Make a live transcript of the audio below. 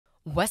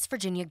West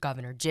Virginia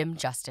Governor Jim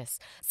Justice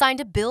signed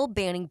a bill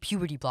banning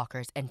puberty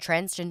blockers and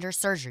transgender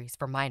surgeries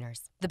for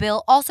minors. The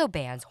bill also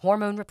bans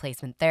hormone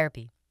replacement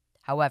therapy.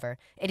 However,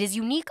 it is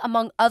unique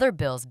among other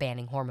bills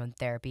banning hormone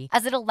therapy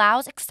as it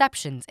allows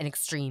exceptions in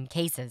extreme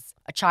cases.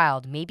 A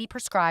child may be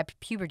prescribed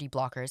puberty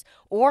blockers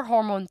or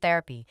hormone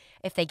therapy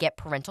if they get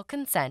parental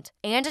consent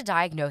and a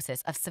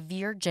diagnosis of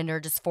severe gender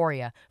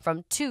dysphoria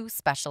from two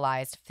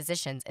specialized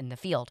physicians in the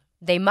field.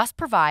 They must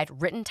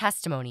provide written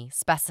testimony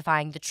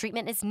specifying the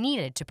treatment is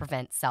needed to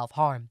prevent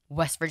self-harm.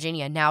 West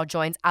Virginia now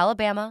joins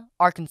Alabama,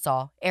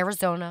 Arkansas,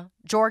 Arizona,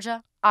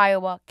 Georgia,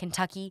 Iowa,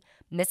 Kentucky,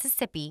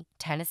 Mississippi,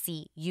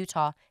 Tennessee,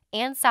 Utah,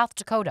 and South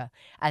Dakota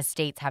as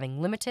states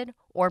having limited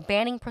or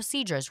banning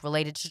procedures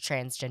related to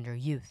transgender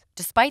youth.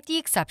 Despite the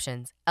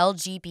exceptions,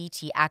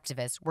 LGBT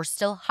activists were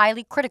still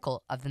highly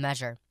critical of the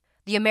measure.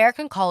 The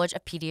American College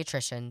of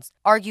Pediatricians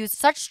argues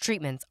such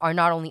treatments are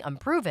not only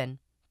unproven,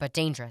 but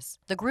dangerous.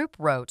 The group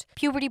wrote,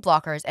 puberty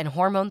blockers and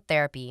hormone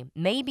therapy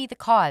may be the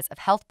cause of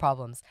health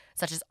problems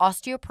such as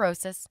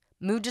osteoporosis,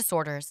 mood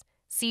disorders,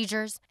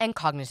 seizures, and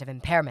cognitive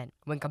impairment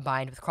when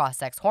combined with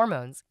cross-sex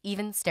hormones,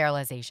 even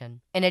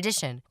sterilization. In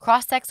addition,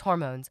 cross-sex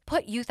hormones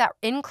put youth at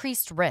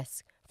increased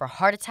risk for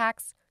heart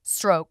attacks,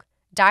 stroke,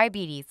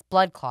 diabetes,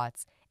 blood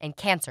clots, and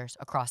cancers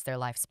across their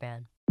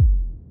lifespan.